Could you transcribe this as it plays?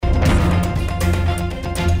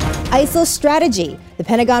ISIL strategy. The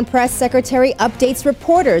Pentagon press secretary updates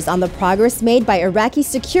reporters on the progress made by Iraqi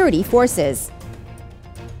security forces.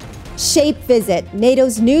 SHAPE visit.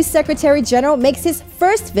 NATO's new Secretary General makes his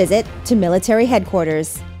first visit to military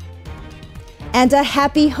headquarters. And a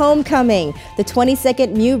happy homecoming. The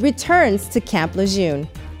 22nd MEU returns to Camp Lejeune.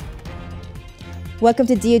 Welcome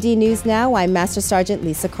to DoD News Now. I'm Master Sergeant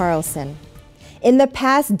Lisa Carlson. In the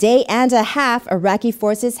past day and a half, Iraqi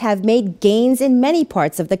forces have made gains in many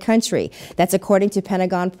parts of the country. That's according to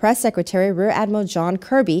Pentagon Press Secretary Rear Admiral John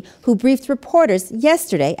Kirby, who briefed reporters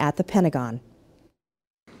yesterday at the Pentagon.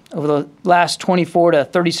 Over the last 24 to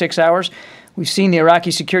 36 hours, we've seen the Iraqi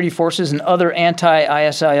security forces and other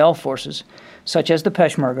anti-ISIL forces, such as the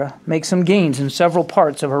Peshmerga, make some gains in several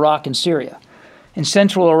parts of Iraq and Syria. In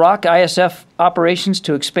central Iraq, ISF operations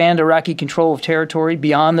to expand Iraqi control of territory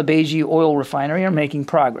beyond the Beji oil refinery are making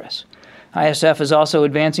progress. ISF is also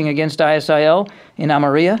advancing against ISIL in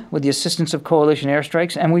Amaria with the assistance of coalition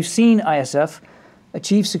airstrikes, and we've seen ISF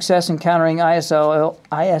achieve success in countering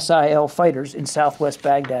ISIL fighters in southwest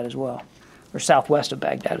Baghdad as well, or southwest of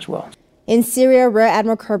Baghdad as well. In Syria, Rear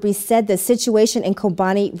Admiral Kirby said the situation in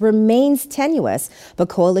Kobani remains tenuous, but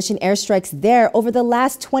coalition airstrikes there over the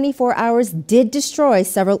last 24 hours did destroy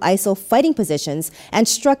several ISIL fighting positions and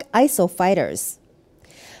struck ISIL fighters.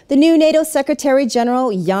 The new NATO Secretary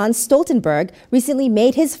General Jens Stoltenberg recently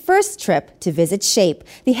made his first trip to visit SHAPE,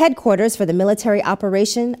 the headquarters for the military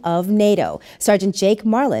operation of NATO. Sergeant Jake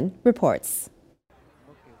Marlin reports.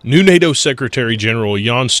 New NATO Secretary General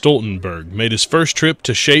Jens Stoltenberg made his first trip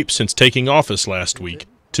to SHAPE since taking office last week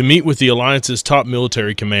to meet with the alliance's top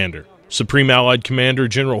military commander. Supreme Allied Commander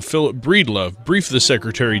General Philip Breedlove briefed the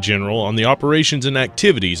Secretary General on the operations and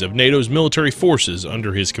activities of NATO's military forces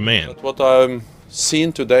under his command. What I've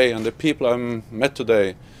seen today and the people I've met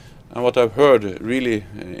today and what I've heard really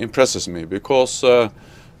impresses me, because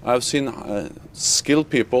I've seen skilled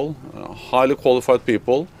people, highly qualified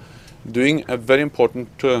people, doing a very important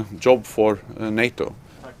job for NATO.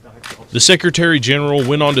 The Secretary General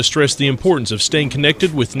went on to stress the importance of staying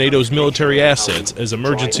connected with NATO's military assets as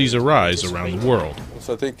emergencies arise around the world.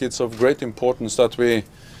 So I think it's of great importance that we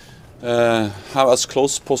have as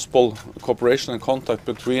close possible cooperation and contact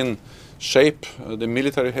between SHAPE, the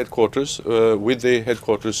military headquarters, with the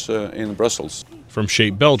headquarters in Brussels. From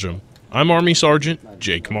SHAPE, Belgium, I'm Army Sergeant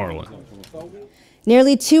Jake Marlin.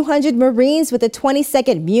 Nearly 200 Marines with the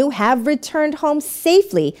 22nd MEU have returned home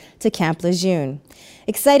safely to Camp Lejeune.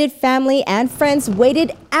 Excited family and friends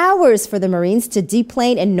waited hours for the Marines to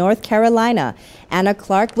deplane in North Carolina. Anna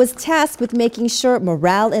Clark was tasked with making sure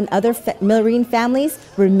morale in other Marine families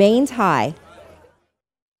remained high.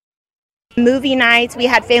 Movie nights, we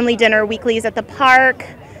had family dinner weeklies at the park.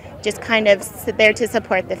 Just kind of sit there to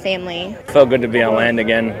support the family. Felt good to be on land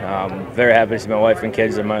again. Very happy to see my wife and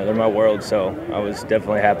kids. They're my world, so I was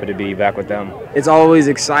definitely happy to be back with them. It's always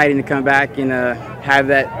exciting to come back and have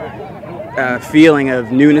that feeling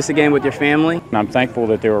of newness again with your family. And I'm thankful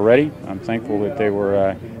that they were ready. I'm thankful that they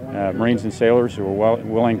were Marines and sailors who were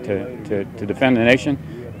willing to defend the nation.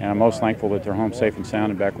 And I'm most thankful that they're home safe and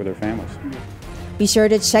sound and back with their families. Be sure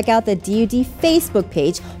to check out the DoD Facebook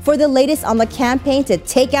page for the latest on the campaign to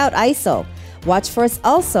take out ISIL. Watch for us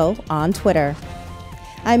also on Twitter.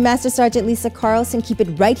 I'm Master Sergeant Lisa Carlson. Keep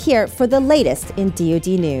it right here for the latest in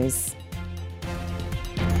DoD News.